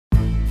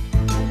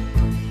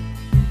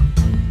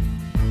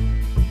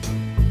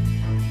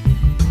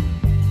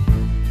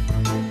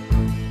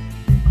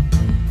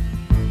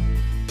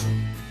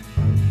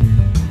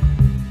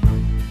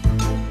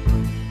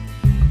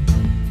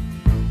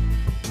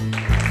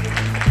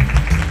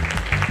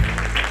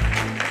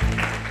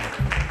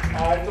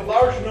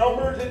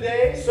number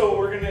today, so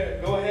we're going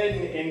to go ahead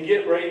and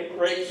get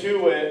right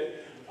to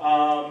it.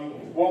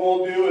 What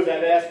we'll do is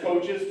I've asked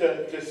coaches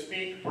to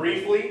speak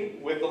briefly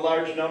with the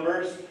large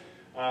numbers.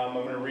 I'm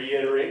going to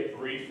reiterate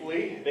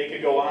briefly. They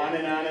could go on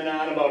and on and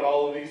on about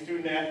all of these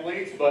student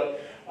athletes,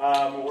 but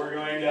we're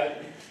going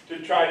to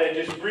try to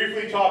just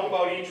briefly talk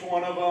about each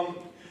one of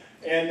them.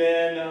 And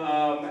then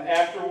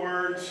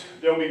afterwards,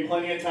 there'll be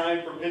plenty of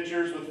time for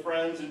pictures with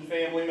friends and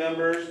family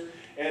members.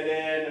 And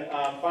then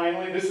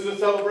finally, this is a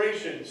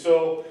celebration,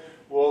 so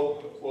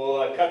we'll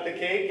cut the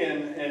cake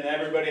and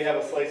everybody have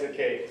a slice of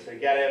cake. So you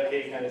got to have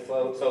cake on this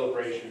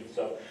celebration.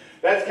 So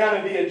that's kind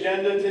of the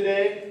agenda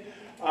today.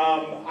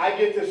 I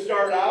get to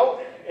start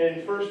out,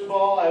 and first of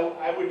all,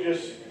 I would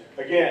just,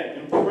 again,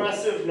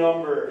 impressive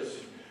numbers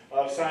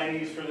of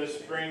signees for this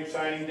spring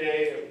signing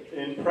day,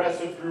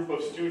 impressive group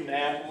of student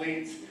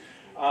athletes.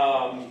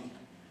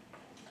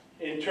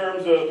 In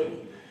terms of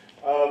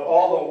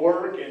all the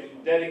work and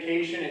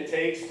dedication it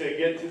takes to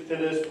get to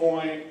this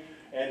point,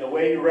 and the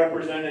way you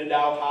represented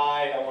Dow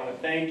High, I want to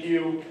thank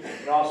you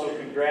and also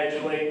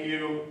congratulate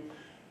you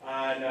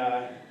on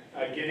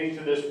getting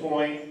to this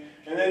point.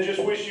 And then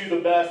just wish you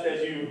the best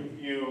as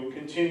you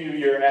continue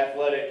your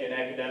athletic and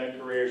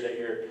academic careers at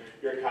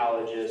your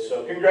colleges.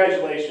 So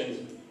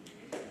congratulations.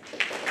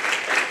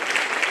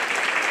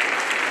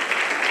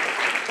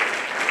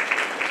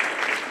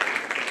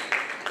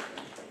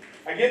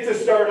 I get to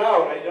start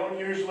out. I don't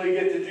usually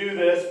get to do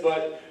this,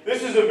 but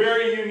this is a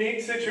very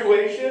unique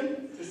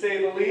situation, to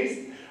say the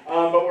least.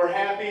 But we're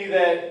happy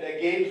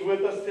that Gabe's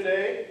with us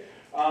today.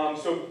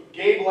 So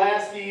Gabe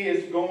Lasky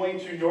is going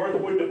to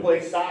Northwood to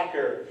play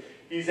soccer.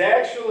 He's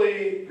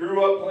actually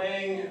grew up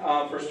playing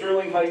for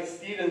Sterling Heights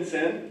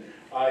Stevenson.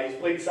 He's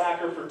played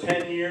soccer for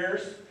 10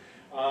 years.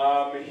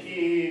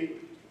 He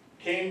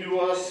came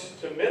to us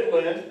to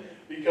Midland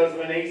because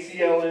of an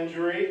ACL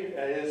injury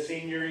his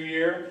senior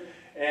year.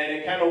 And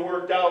it kind of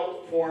worked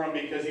out for him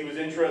because he was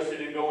interested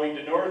in going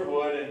to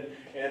Northwood,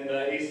 and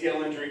the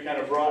ACL injury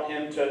kind of brought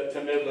him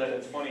to Midland.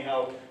 It's funny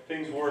how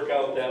things work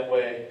out that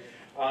way.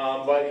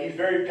 But he's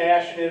very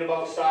passionate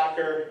about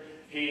soccer.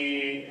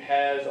 He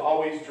has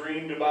always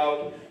dreamed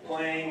about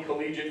playing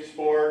collegiate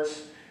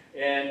sports,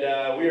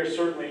 and we are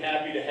certainly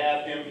happy to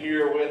have him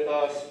here with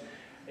us.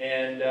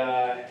 And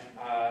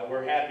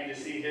we're happy to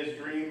see his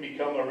dream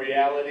become a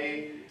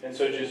reality. And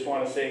so just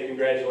want to say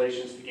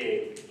congratulations to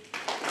Gabe.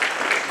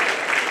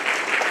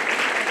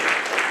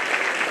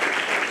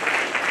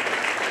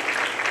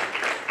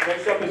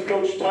 Next up is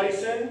Coach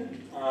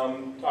Tyson,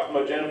 talking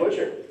about Jenna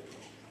Butcher.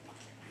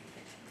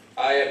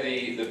 I have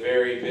the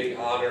very big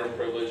honor and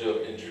privilege of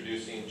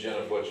introducing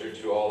Jenna Butcher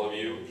to all of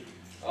you.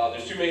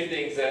 There's two main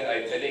things that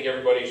I think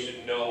everybody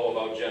should know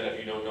about Jenna if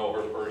you don't know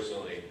her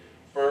personally.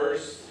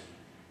 First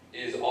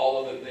is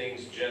all of the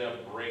things Jenna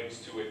brings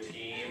to a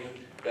team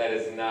that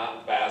is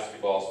not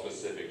basketball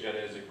specific. Jenna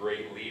is a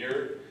great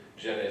leader.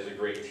 Jenna is a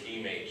great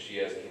teammate. She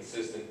has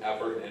consistent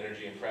effort and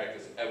energy in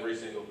practice every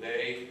single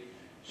day.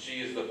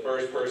 She is the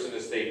first person to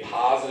stay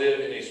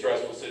positive in a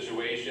stressful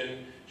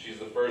situation. She's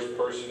the first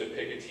person to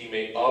pick a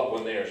teammate up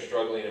when they are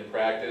struggling in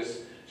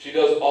practice. She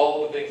does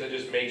all of the things that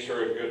just makes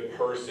her a good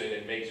person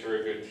and makes her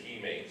a good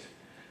teammate.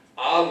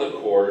 On the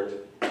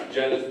court,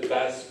 Jenna's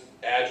best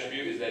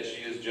attribute is that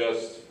she is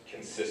just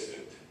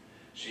consistent.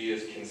 She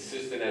is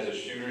consistent as a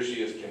shooter.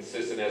 She is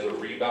consistent as a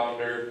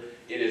rebounder.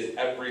 It is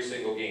every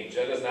single game.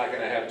 Jenna's not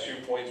going to have 2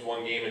 points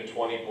one game and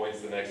 20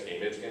 points the next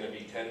game. It's going to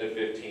be 10 to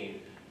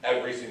 15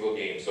 every single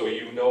game. So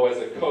you know as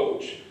a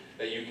coach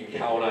that you can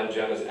count on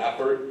Jenna's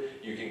effort,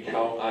 you can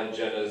count on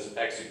Jenna's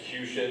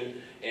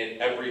execution, and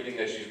everything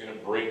that she's going to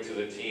bring to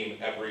the team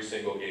every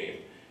single game.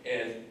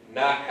 And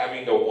not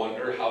having to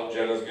wonder how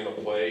Jenna's going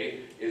to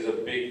play is a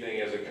big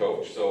thing as a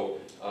coach. So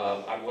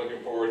I'm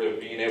looking forward to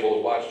being able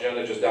to watch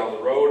Jenna just down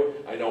the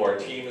road. I know our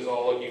team is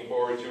all looking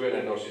forward to it.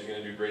 I know she's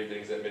going to do great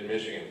things at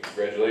Mid-Michigan.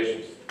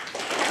 Congratulations.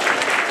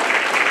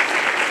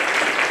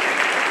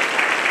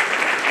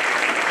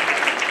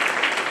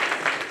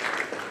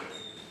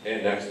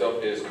 And next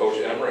up is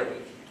Coach Emmerich.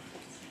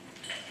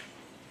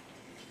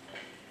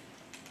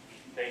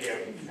 Thank you.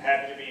 I'm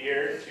happy to be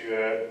here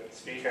to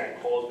speak on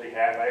Cole's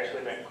behalf. I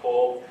actually met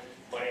Cole,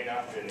 funny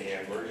enough, in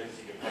the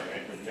emergency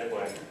department in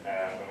Midland.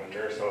 I'm a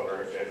nurse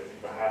over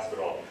at the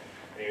hospital.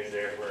 And he was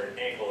there for an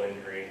ankle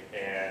injury.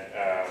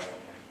 And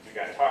we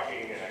got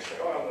talking, and I said,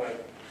 oh,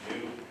 I'm the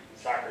new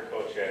soccer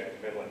coach at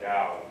Midland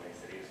Dow. And they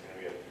said he was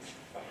going to be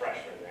a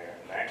freshman there.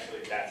 And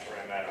actually, that's where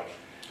I met him.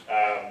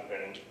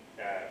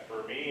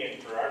 For me and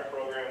for our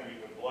program,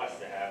 we've been blessed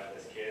to have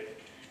this kid.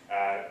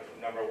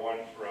 Number one,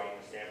 from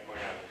the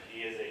standpoint of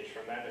he is a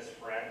tremendous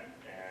friend,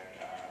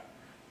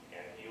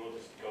 and he will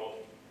just go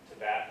to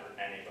bat for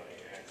anybody.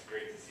 And it's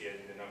great to see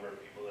the number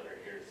of people that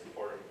are here to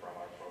support him from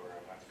our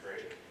program. That's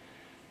great.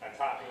 On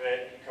top of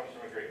it, he comes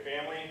from a great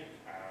family.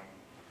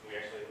 We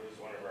actually lose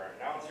one of our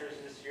announcers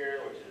this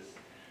year, which is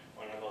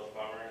one of those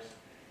bummers.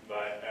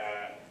 But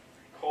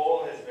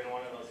Cole has been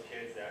one of those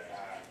kids that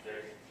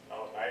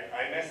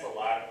I miss a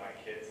lot of my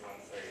kids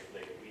once they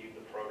leave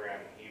the program.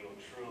 He will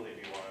truly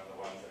be one of the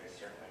ones that I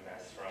certainly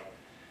miss, from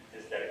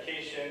his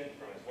dedication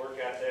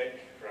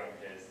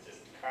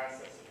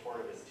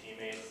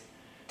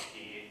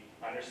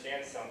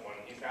when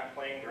he's not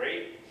playing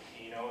great,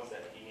 he knows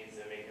that he needs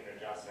to make an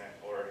adjustment,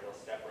 or he'll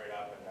step right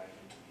up and then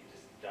he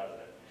just does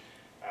it.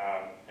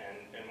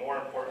 And more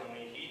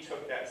importantly, he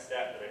took that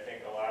step that I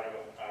think a lot of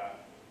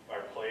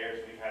our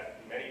players, we've had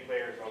many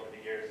players over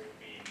the years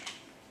be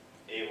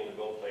able to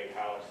go play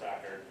college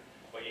soccer,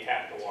 but you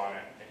have to want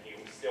it, and he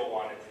still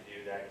wanted to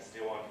do that. He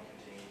still wanted to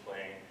continue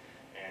playing,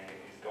 and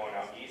he's going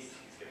out east.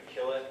 He's going to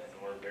kill it,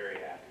 and we're very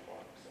happy for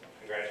him. So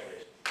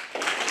congratulations.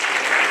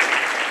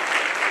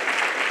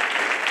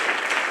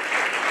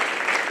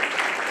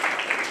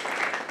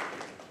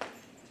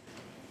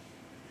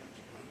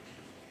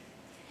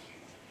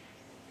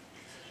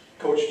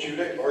 Coach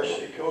Judah,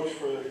 varsity coach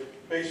for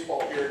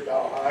baseball here at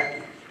Dow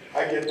High.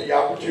 I get the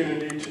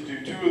opportunity to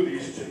do two of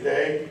these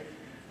today.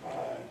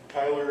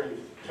 Tyler and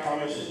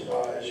Thomas,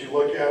 as you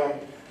look at them,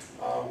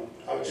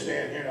 I would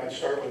stand here and I'd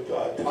start with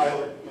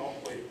Tyler. No,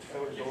 wait,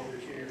 Tyler's over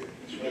here.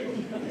 That's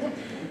right.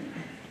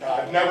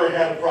 I've never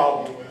had a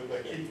problem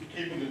with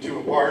keeping the two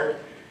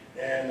apart,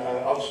 and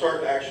I'll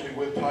start actually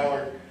with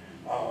Tyler.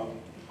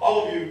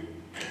 All of you,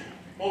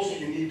 most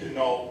of you need to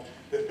know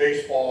that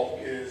baseball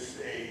is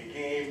a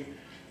game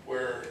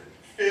where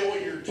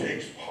failure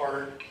takes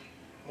part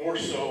more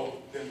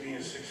so than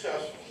being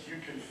successful. You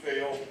can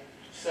fail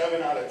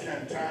 7 out of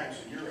 10 times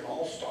and you're an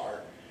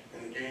all-star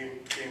in the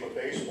game of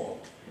baseball.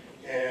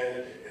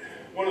 And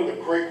one of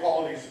the great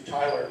qualities of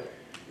Tyler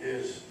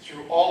is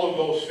through all of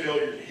those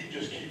failures, he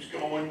just keeps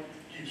going,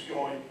 keeps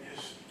going.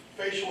 His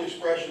facial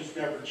expressions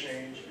never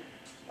change.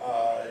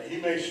 He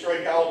may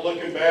strike out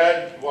looking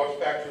bad, he walks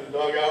back to the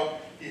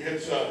dugout, he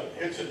hits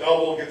a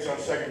double, gets on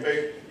second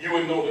base, you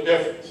wouldn't know the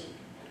difference.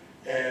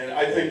 And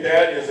I think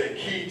that is a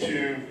key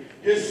to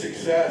his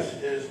success,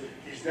 is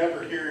he's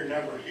never here,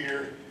 never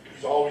here.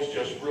 He's always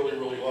just really,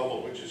 really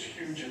level, which is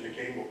huge in the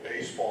game of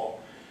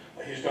baseball.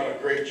 He's done a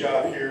great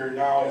job here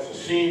now as a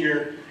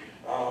senior,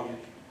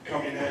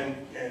 coming in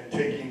and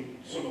taking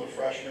some of the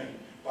freshmen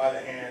by the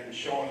hand and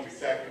showing them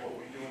exactly what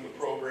we do in the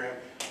program.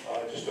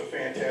 Just a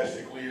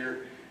fantastic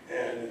leader,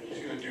 and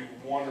he's going to do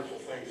wonderful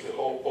things at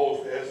Hope,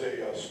 both as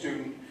a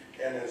student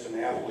and as an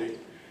athlete.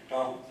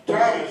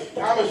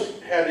 Thomas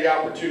had the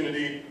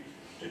opportunity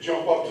to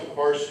jump up to the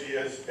varsity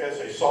as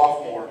a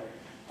sophomore.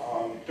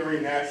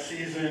 During that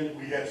season,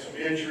 we had some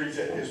injuries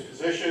at his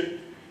position,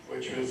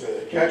 which was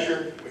a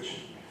catcher, which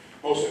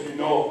most of you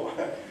know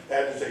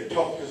that is a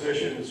tough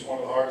position. It's one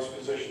of the hardest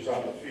positions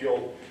on the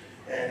field.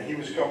 And he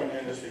was coming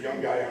in as the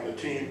young guy on the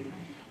team.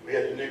 We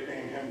had to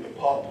nickname him the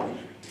Pup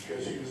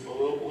because he was the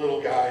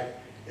little guy,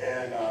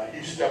 and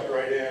he stepped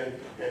right in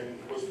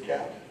and was the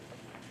captain.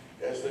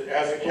 As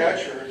a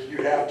catcher,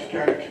 you have to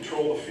kind of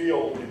control the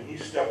field, and he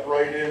stepped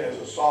right in as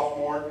a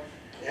sophomore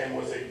and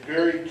was a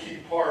very key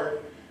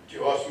part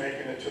to us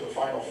making it to the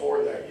Final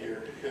Four that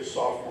year, his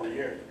sophomore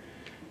year.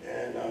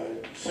 And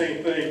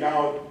same thing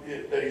now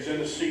that he's in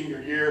his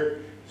senior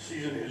year, the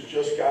season has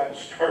just gotten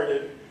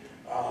started.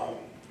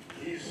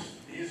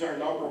 He's our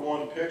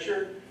 #1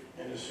 pitcher,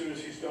 and as soon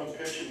as he's done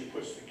pitching, he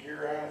puts the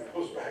gear on and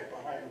goes back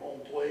behind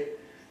home plate,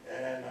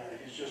 and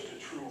he's just a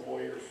true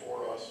warrior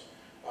for us.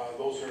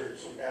 Those are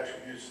some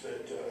attributes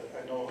that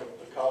I know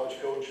the college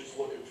coach is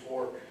looking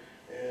for,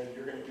 and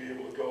you're going to be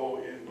able to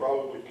go and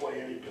probably play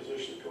any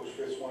position that Coach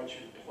Fitz wants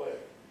you to play.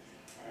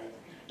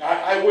 Now,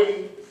 I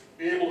wouldn't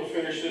be able to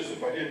finish this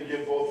if I didn't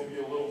give both of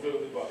you a little bit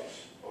of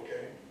advice,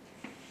 okay?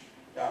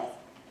 Now,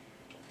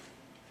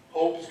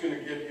 Hope is going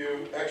to give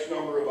you X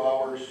number of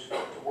hours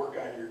to work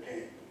on your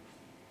game.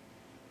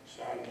 It's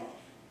not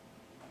enough,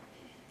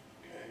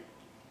 okay?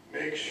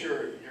 Make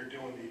sure that you're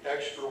doing the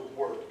extra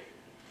work.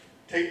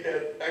 Take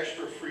that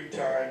extra free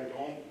time.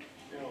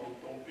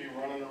 Don't be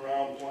running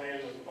around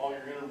playing all your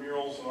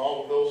intramurals and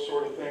all of those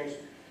sort of things.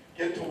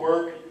 Get to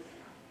work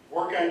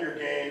on your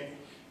game,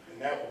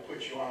 and that will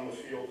put you on the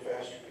field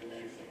faster than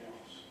anything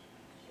else.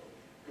 So,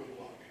 good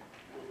luck.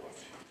 Good luck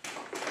to you.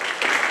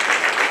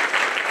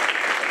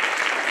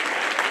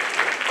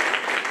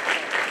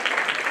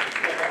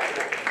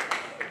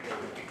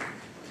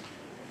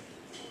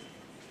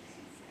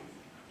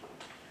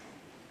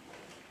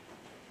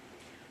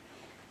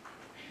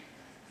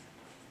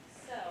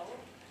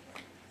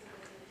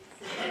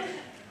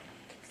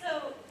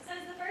 So,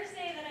 since the first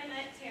day that I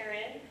met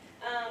Taryn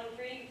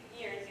 3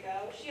 years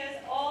ago, she has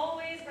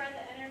always brought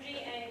the energy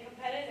and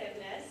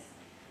competitiveness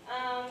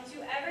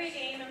to every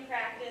game and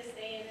practice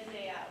day in and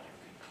day out.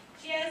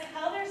 She has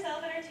held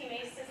herself and her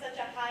teammates to such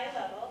a high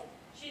level.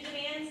 She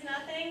demands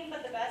nothing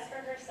but the best for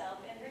herself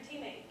and her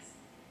teammates.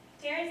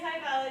 Taryn's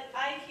high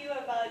IQ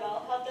of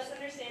volleyball helped us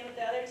understand what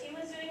the other team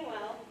was doing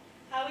well,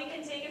 how we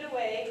can take it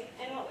away,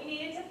 and what we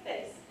needed to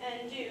fix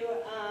and do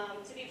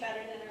to be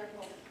better than our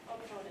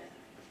opponent.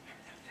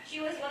 She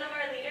was one of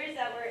our leaders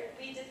that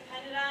we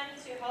depended on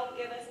to help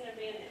give us an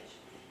advantage.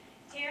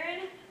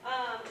 Taryn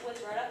was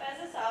brought up as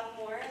a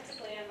sophomore to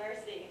play on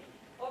varsity.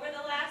 Over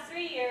the last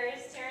 3 years,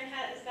 Taryn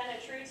has been a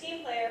true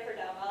team player for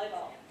Dow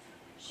Volleyball.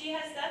 She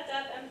has stepped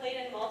up and played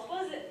in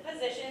multiple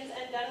positions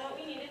and done what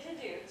we needed to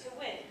do to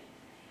win.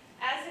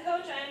 As a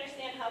coach, I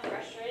understand how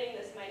frustrating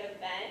this might have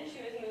been.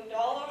 She was moved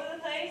all over the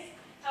place,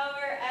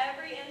 However,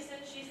 every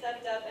instant she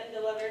stepped up and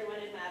delivered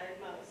when it mattered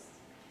most.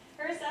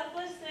 Her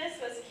selflessness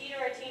was key to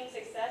our team's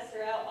success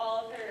throughout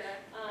all of her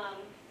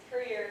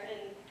career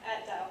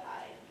at Dow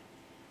High.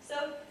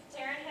 So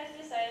Taryn has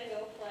decided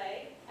to go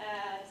play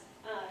at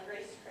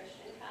Wright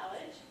State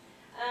College,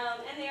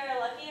 and they are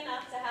lucky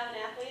enough to have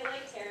an athlete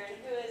like Taryn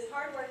who is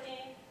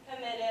hardworking,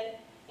 committed,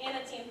 and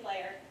a team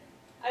player.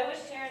 I wish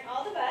Taryn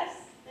all the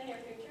best in your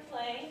future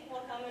playing.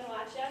 We'll come and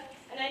watch you,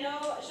 and I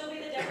know she'll be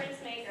the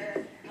difference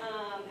maker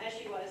as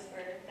she was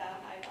for Dow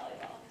High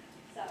volleyball.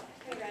 So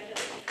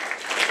congratulations.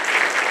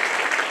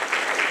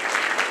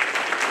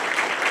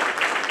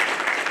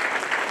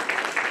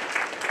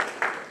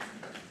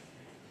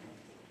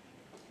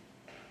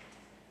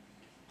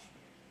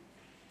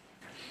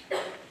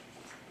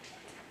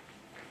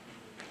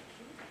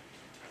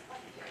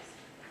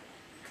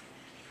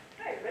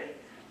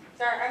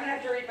 Sorry, I'm going to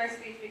have to read my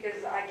speech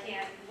because I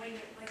can't wing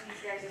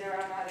these guys do it.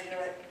 I don't know how to do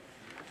it.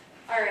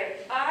 All right.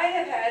 I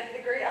have had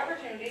the great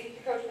opportunity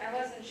to coach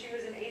Emma since she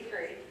was in 8th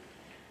grade.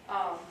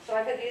 So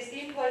I've had the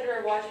esteemed pleasure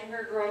of watching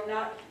her grow up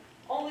not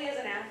only as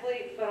an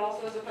athlete, but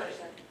also as a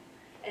person.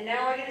 And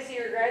now I get to see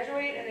her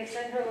graduate and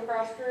extend her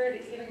lacrosse career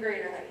to even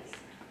greater heights.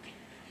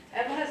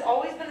 Emma has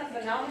always been a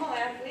phenomenal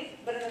athlete,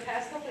 but in the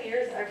past couple of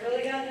years, I've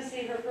really gotten to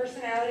see her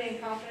personality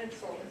and confidence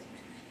soar.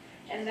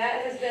 And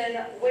that has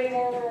been way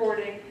more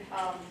rewarding,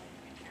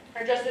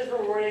 or just as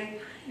rewarding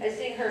as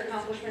seeing her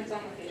accomplishments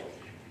on the field.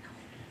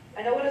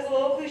 I know it is a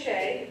little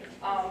cliche,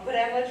 but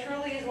Emma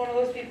truly is one of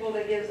those people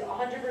that gives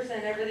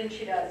 100% everything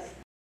she does.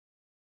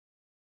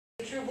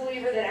 A true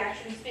believer that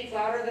actions speak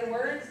louder than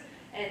words,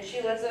 and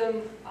she lets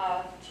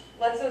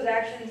those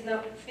actions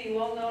be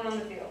well known on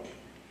the field.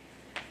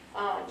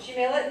 She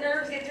may let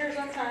nerves get to her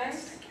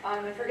sometimes,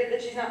 and forget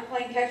that she's not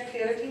playing catch with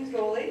the other team's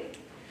goalie.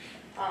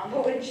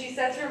 But when she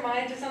sets her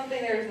mind to something,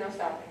 there is no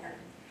stopping her.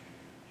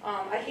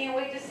 I can't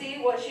wait to see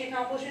what she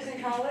accomplishes in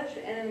college,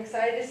 and I'm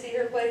excited to see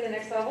her play at the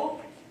next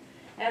level.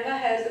 Emma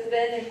has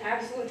been an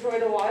absolute joy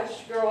to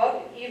watch grow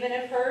up, even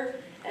if her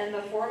and the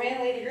 4-man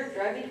lady group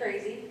drive me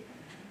crazy.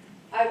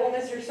 I will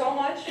miss her so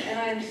much, and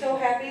I am so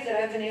happy that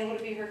I've been able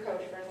to be her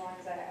coach for as long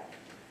as I have.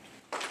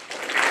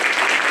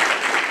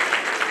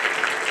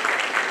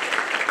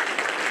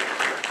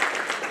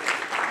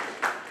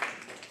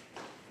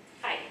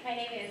 Hi, my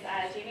name is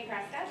Jamie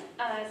Kraska.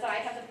 So I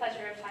have the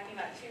pleasure of talking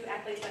about 2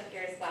 athletes up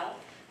here as well.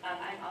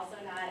 I'm also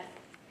not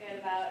good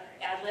about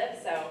ad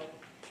libs, so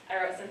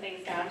I wrote some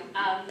things down.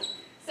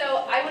 So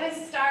I want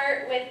to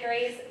start with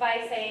Grace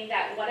by saying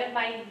that one of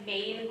my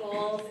main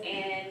goals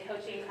in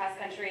coaching cross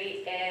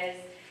country is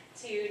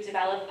to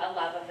develop a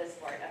love of the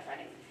sport of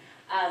running.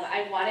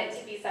 I want it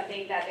to be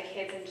something that the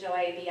kids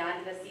enjoy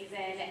beyond the season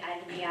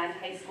and beyond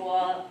high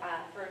school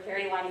for a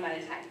very long amount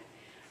of time.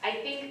 I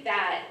think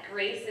that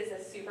Grace is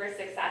a super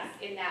success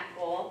in that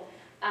goal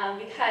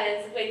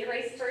because when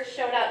Grace first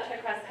showed up to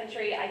cross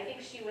country, I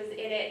think she was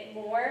in it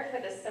more for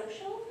the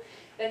social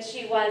than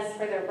she was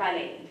for the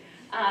running.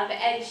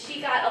 And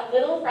she got a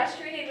little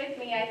frustrated with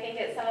me, I think,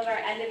 at some of our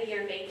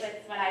end-of-the-year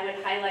banquets when I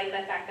would highlight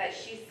the fact that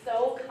she's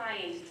so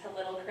kind to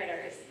little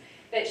critters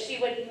that she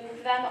would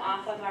move them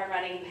off of our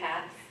running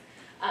paths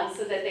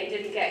so that they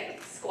didn't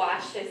get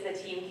squashed as the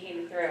team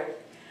came through.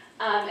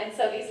 And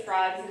so these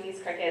frogs and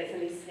these crickets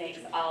and these snakes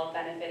all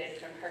benefited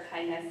from her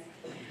kindness,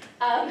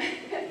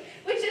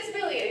 which is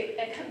really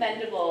a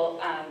commendable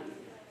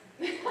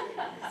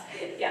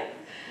yeah.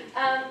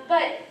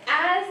 But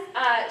as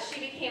she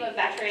became a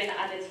veteran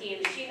on the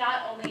team, she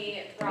not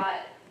only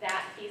brought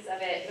that piece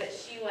of it, but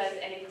she was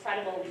an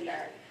incredible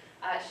leader.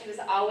 She was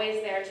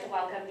always there to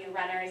welcome new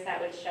runners that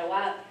would show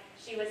up.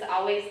 She was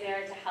always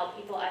there to help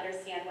people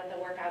understand what the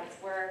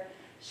workouts were.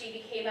 She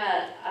became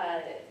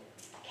a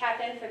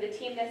captain for the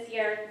team this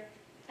year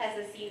as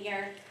a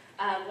senior.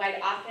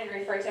 I'd often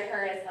refer to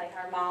her as like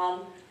our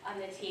mom on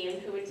the team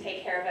who would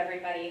take care of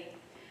everybody.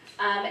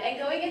 And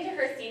going into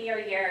her senior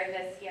year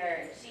this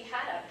year, she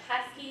had a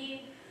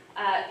pesky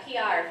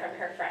PR from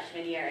her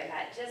freshman year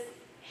that just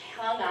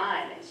hung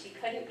on. And she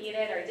couldn't beat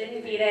it or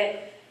didn't beat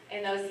it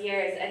in those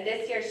years. And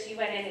this year she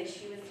went in and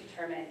she was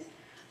determined.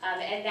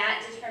 And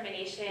that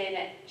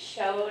determination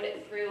showed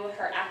through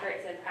her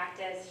efforts in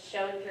practice,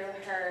 showed through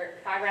her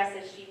progress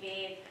that she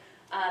made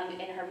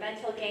in her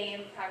mental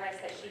game, progress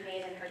that she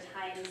made in her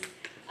times.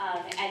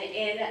 And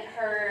in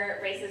her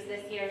races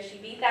this year, she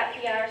beat that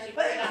PR, she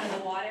put it on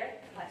the water,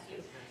 bless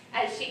you,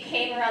 as she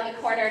came around the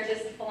corner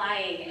just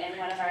flying in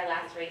one of our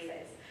last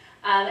races.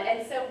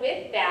 And so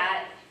with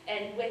that,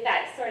 and with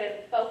that sort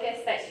of focus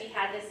that she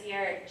had this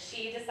year,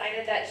 she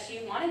decided that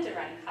she wanted to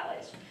run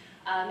college.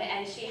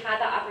 And she had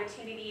the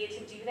opportunity to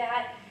do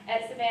that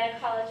at Savannah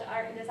College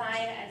Art and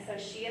Design, and so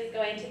she is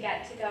going to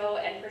get to go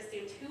and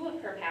pursue 2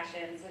 of her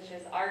passions, which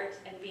is art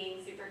and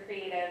being super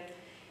creative,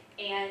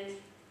 and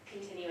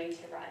continuing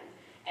to run,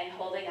 and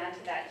holding on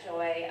to that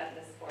joy of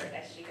the sport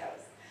as she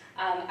goes.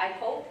 I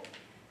hope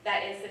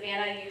that in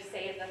Savannah you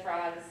save the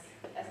frogs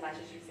as much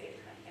as you saved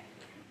them here.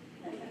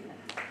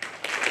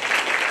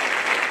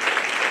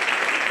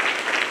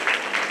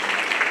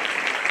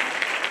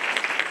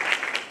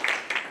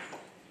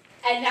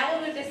 And now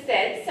we'll move to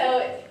Sid.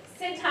 So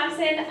Sid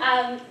Thompson,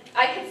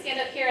 I could stand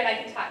up here and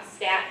I could talk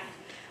stats.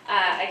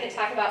 I could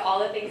talk about all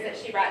the things that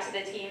she brought to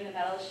the team, the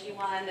medals she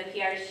won, the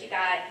PRs she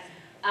got,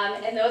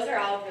 and those are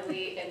all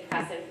really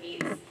impressive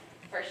feats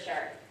for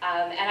sure.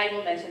 And I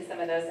will mention some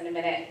of those in a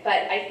minute,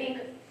 but I think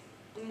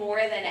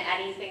more than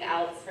anything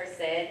else for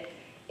Sid,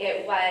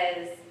 it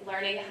was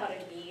learning how to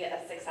be a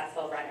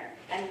successful runner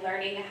and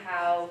learning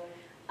how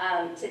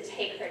to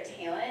take her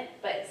talent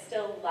but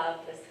still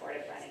love the sport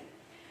of running.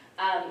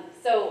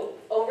 So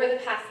over the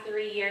past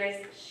 3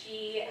 years,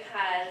 she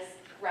has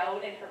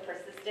grown in her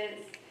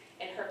persistence,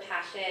 in her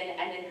passion,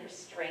 and in her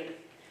strength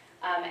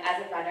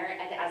as a runner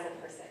and as a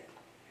person.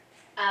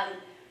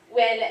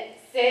 When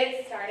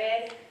Sid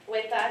started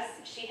with us,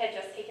 she had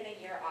just taken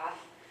a year off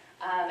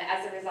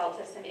as a result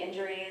of some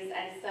injuries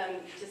and some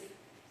just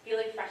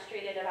feeling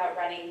frustrated about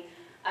running.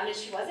 And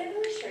she wasn't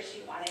really sure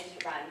she wanted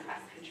to run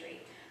cross country.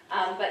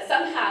 But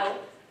somehow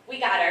we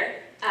got her,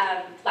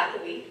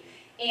 luckily.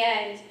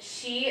 And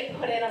she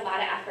put in a lot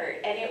of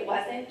effort, and it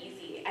wasn't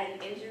easy. And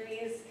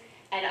injuries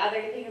and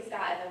other things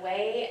got in the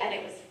way, and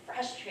it was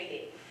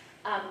frustrating.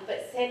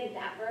 But Sid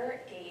never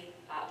gave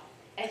up,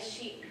 and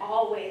she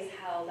always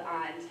held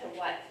on to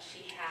what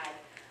she had.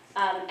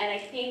 And I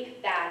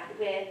think that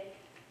with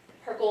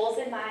her goals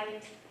in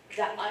mind,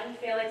 the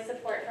unfailing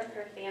support from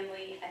her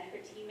family and her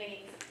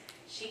teammates,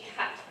 she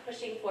kept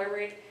pushing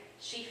forward.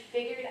 She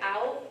figured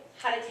out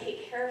how to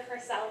take care of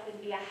herself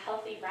and be a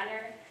healthy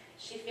runner.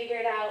 She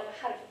figured out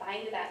how to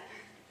find that,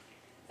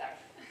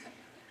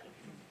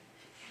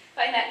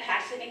 find that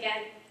passion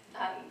again.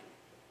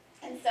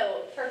 And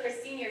so for her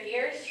senior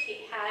year,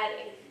 she had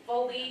a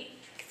fully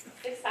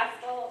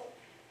successful,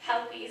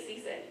 healthy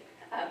season,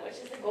 which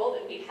is a goal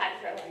that we've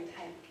had for a long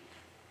time.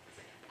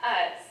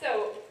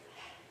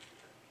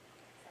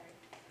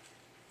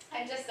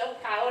 I'm just so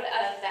proud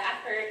of the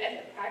effort and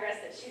the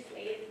progress that she's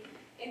made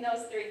in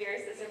those 3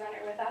 years as a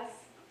runner with us.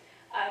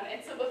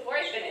 And so before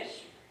I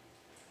finish,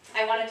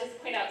 I want to just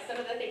point out some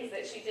of the things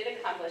that she did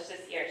accomplish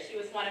this year. She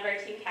was one of our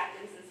team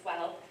captains as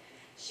well.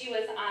 She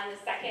was on the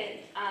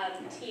second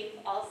team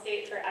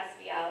All-State for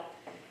SBL.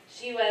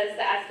 She was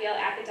the SBL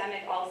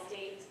Academic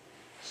All-State.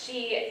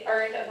 She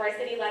earned a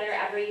varsity letter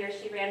every year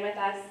she ran with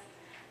us.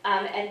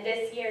 And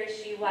this year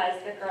she was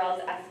the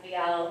girls'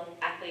 SBL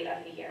Athlete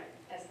of the Year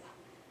as well.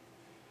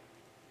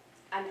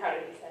 I'm proud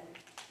of you, Sid.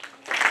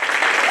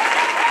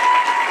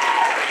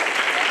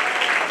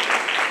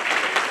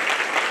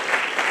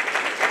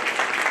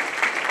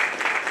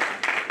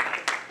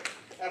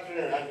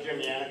 Afternoon, I'm Jim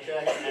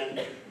Yanachek,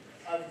 and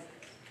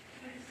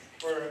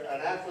for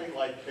an athlete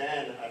like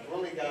Ben, I've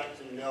really got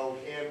to know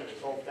him and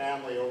his whole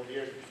family over the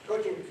years.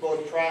 Coaching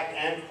both track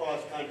and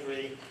cross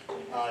country,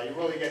 you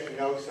really get to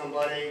know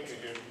somebody because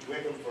you're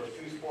with them for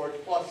 2 sports,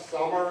 plus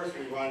summers.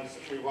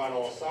 We run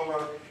all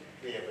summer.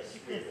 We have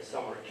a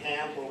summer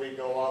camp where we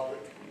go up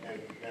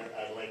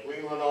at Lake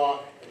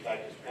Leelanau. In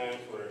fact, his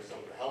parents were some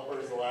of the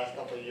helpers the last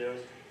couple of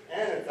years.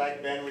 And in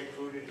fact, Ben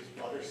recruited his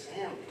brother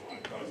Sam to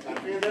run cross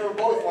country. And they were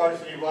both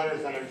varsity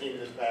runners on our team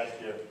this past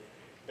year.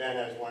 Ben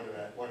as one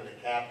of the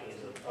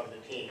captains of the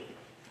team.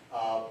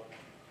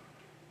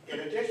 In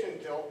addition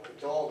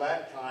to all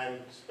that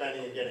time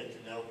spending and getting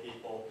to know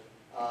people,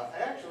 I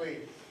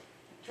actually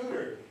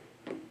tutored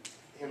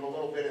him a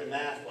little bit in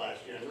math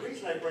last year. And the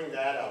reason I bring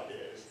that up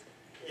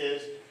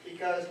is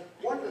because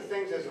one of the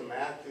things as a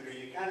math tutor,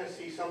 you kind of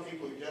see some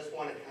people who just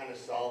want to kind of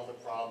solve the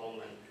problem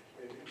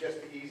and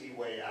just the easy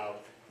way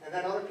out. And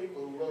then other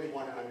people who really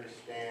want to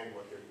understand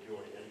what they're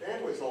doing. And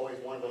Ben was always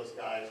one of those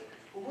guys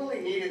who really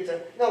needed to,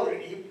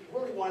 he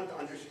really wanted to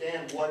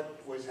understand what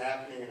was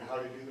happening and how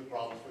to do the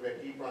problems for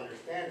that deeper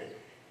understanding.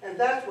 And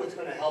that's what's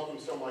going to help him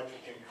so much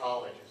in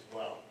college as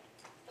well.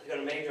 He's going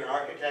to major in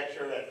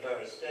architecture at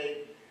Ferris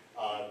State,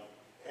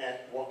 and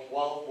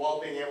while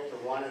being able to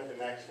run at the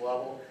next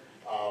level.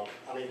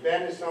 I mean,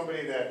 Ben is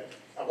somebody that,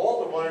 of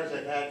all the runners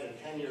I've had in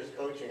 10 years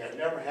coaching, I've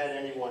never had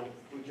anyone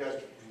who just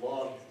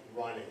loved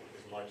running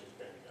as much as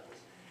Ben does.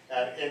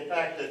 In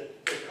fact, the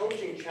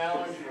coaching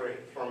challenge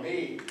for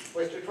me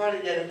was to try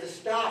to get him to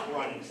stop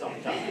running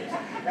sometimes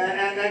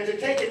and to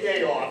take a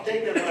day off,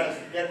 take a rest,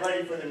 get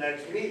ready for the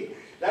next meet.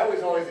 That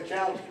was always a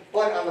challenge.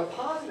 But on the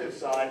positive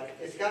side,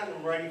 it's gotten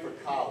him ready for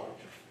college.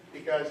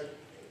 Because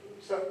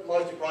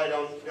most of you probably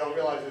don't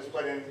realize this,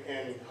 but in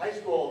high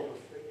school,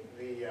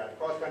 the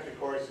cross-country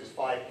course is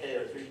 5K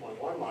or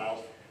 3.1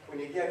 miles. When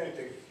you get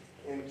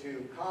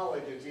into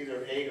college, it's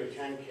either 8 or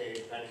 10K,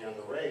 depending on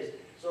the race.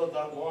 So it's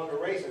a longer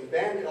race. And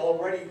Ben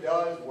already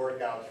does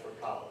workouts for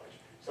college.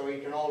 So he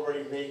can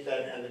already make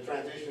that, and the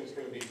transition is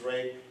going to be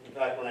great. In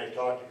fact, when I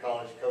talk to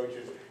college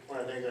coaches, one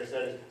of the things I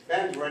said is,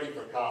 Ben's ready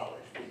for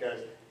college,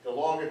 because the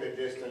longer the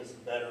distance, the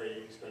better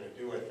he's going to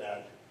do at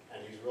that.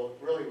 And he's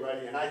really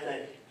ready. And I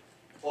think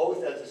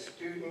both as a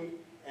student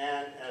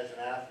and as an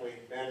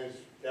athlete, Ben is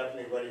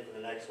definitely ready for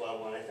the next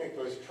level. And I think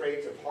those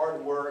traits of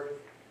hard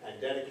work and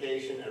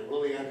dedication and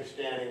really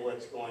understanding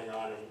what's going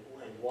on and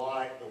the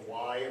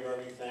why of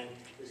everything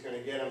is going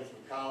to get him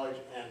through college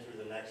and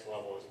through the next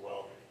level as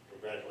well.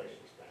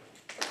 Congratulations, Ben.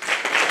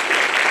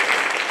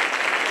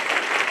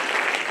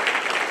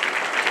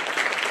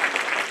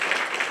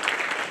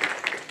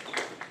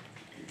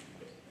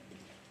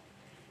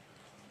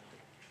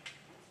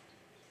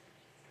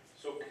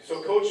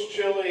 So Coach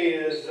Chili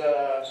is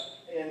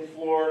in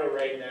Florida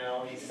right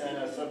now. He sent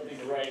us something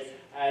to write.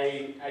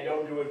 I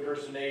don't do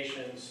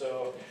impersonations,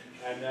 so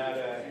I'm not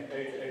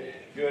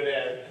good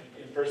at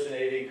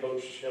impersonating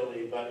Coach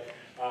Chili, but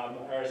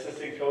our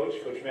assistant coach,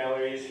 Coach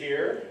Mallory, is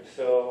here,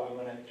 so I'm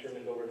going to turn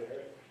it over to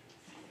her.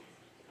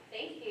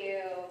 Thank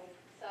you.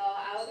 So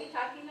I will be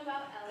talking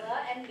about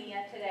Ella and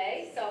Mia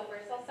today. So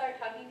first I'll start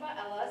talking about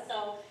Ella.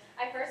 So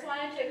I first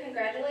wanted to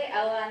congratulate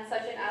Ella on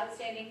such an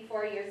outstanding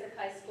 4 years of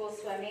high school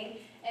swimming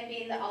and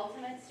being the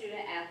ultimate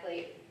student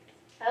athlete.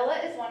 Ella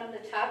is one of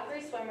the top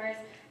 3 swimmers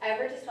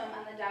ever to swim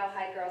on the Dow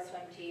High girls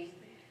swim team.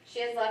 She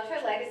has left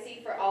her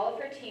legacy for all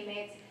of her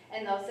teammates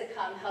and those to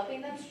come,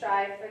 helping them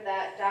strive for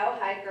that Dow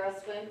High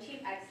girls swim team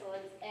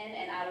excellence in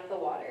and out of the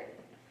water.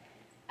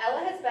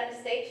 Ella has been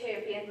a state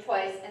champion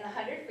twice in the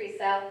 100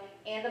 freestyle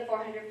and the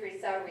 400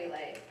 freestyle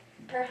relay.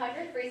 Her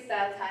 100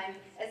 freestyle time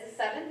is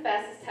the 7th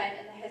fastest time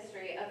in the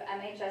history of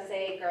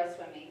MHSAA girls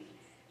swimming.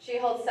 She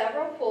holds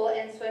several pool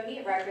and swim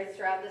meet records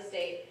throughout the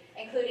state,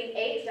 including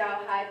 8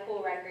 Dow High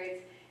pool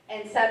records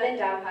and 7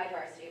 Dow High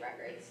varsity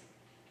records.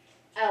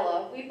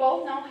 Ella, we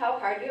both know how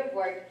hard you have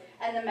worked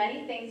and the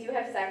many things you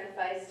have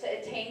sacrificed to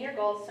attain your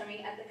goal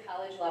swimming at the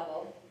college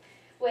level.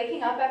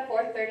 Waking up at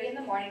 4:30 in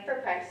the morning for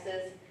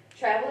practices,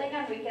 traveling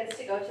on weekends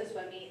to go to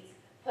swim meets,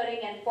 putting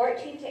in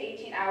 14 to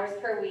 18 hours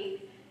per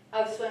week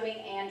of swimming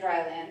and dry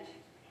land.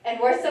 And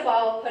worst of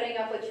all, putting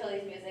up with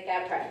Chili's music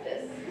at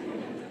practice.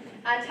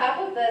 On top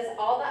of this,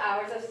 all the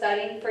hours of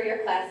studying for your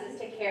classes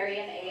to carry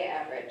an A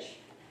average.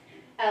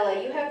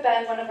 Ella, you have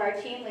been one of our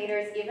team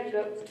leaders even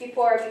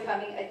before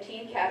becoming a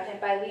team captain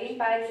by leading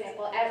by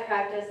example at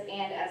practice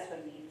and at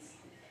swim meets.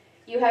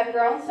 You have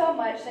grown so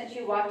much since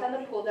you walked on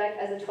the pool deck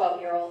as a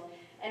 12-year-old,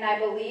 and I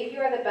believe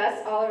you are the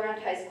best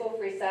all-around high school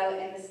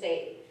freestyler in the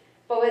state.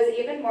 But what is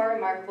even more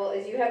remarkable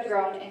is you have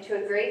grown into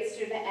a great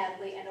student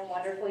athlete and a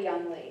wonderful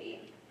young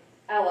lady.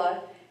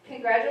 Ella,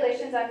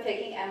 congratulations on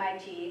picking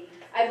MIT.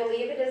 I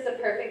believe it is the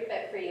perfect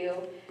fit for you.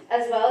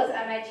 As well as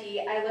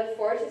MIT, I look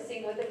forward to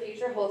seeing what the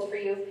future holds for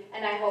you,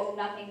 and I hope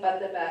nothing but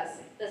the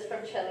best. This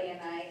from Chili and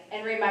I.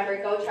 And remember,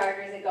 go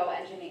Chargers and go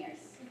Engineers.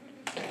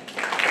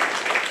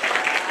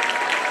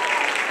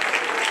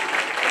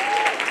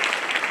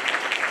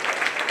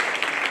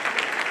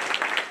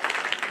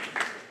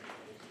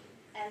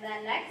 And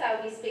then next,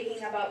 I'll be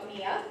speaking about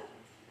Mia.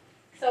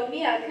 So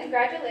Mia,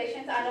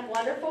 congratulations on a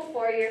wonderful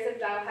 4 years of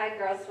Dow High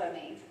girls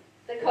swimming.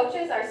 The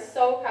coaches are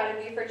so proud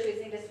of you for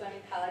choosing to swim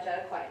in college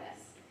at Aquinas.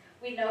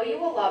 We know you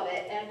will love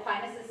it, and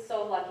Aquinas is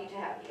so lucky to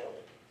have you.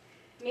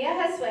 Mia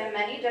has swum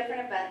many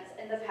different events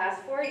in the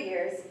past 4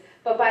 years,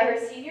 but by her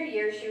senior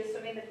year, she was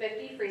swimming the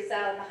 50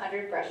 freestyle and the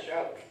 100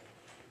 breaststroke.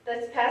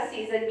 This past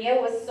season,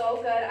 Mia was so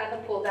good on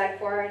the pool deck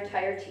for our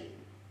entire team.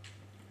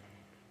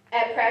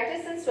 At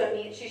practice and swim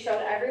meet, she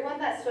showed everyone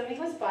that swimming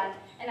was fun,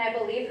 and I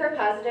believe her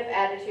positive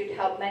attitude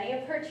helped many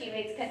of her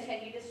teammates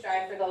continue to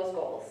strive for those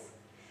goals.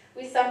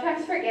 We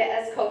sometimes forget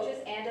as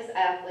coaches and as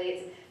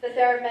athletes that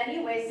there are many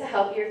ways to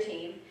help your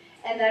team,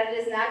 and that it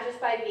is not just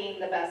by being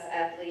the best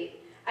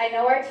athlete. I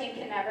know our team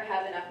can never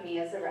have enough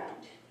Mias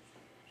around.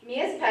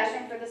 Mia's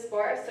passion for the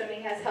sport of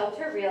swimming has helped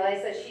her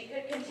realize that she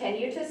could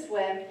continue to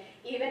swim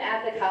even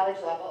at the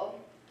college level.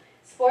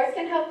 Sports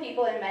can help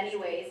people in many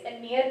ways,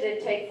 and Mia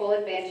did take full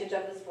advantage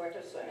of the sport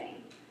of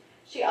swimming.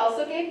 She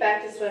also gave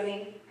back to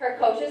swimming, her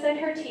coaches and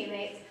her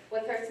teammates,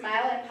 with her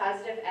smile and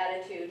positive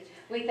attitude.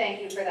 We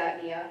thank you for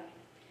that, Mia.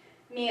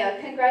 Mia,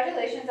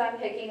 congratulations on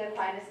picking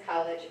Aquinas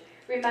College.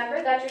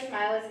 Remember that your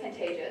smile is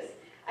contagious.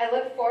 I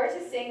look forward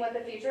to seeing what the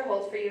future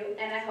holds for you,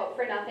 and I hope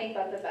for nothing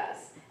but the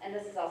best. And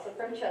this is also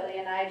from Chili,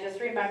 and I just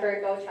remember,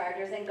 go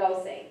Chargers and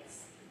go Saints.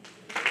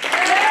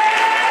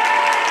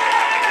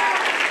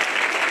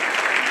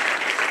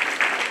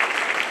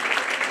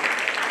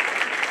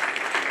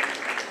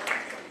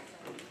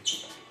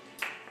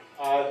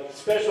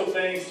 Special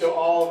thanks to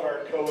all of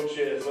our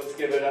coaches. Let's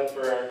give it up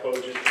for our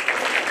coaches.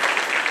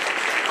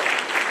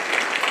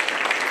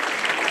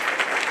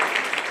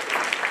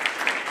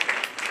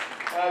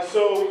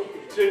 So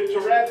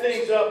to wrap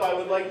things up, I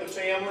would like the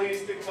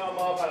families to come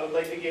up. I would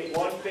like to get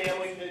one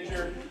family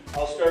picture.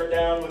 I'll start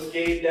down with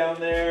Gabe down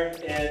there,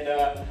 and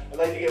I'd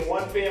like to get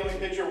one family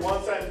picture.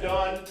 Once I'm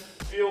done,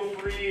 feel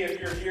free, if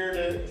you're here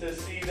to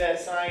see that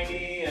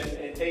signee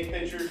and take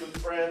pictures with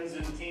friends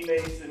and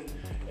teammates and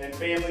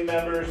family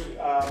members,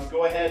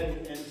 go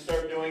ahead and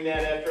start doing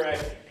that after I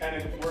kind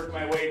of work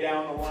my way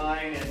down the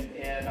line,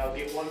 and I'll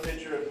get one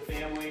picture of the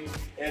family,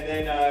 and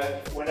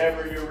then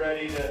whenever you're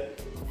ready to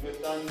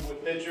get done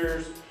with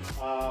pictures,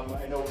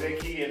 I know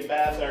Vicki and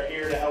Beth are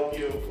here to help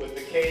you with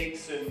the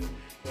cakes, and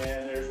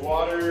there's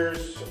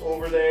waters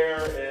over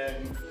there,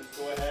 and just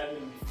go ahead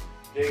and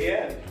dig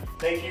in.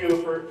 Thank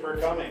you for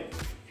coming.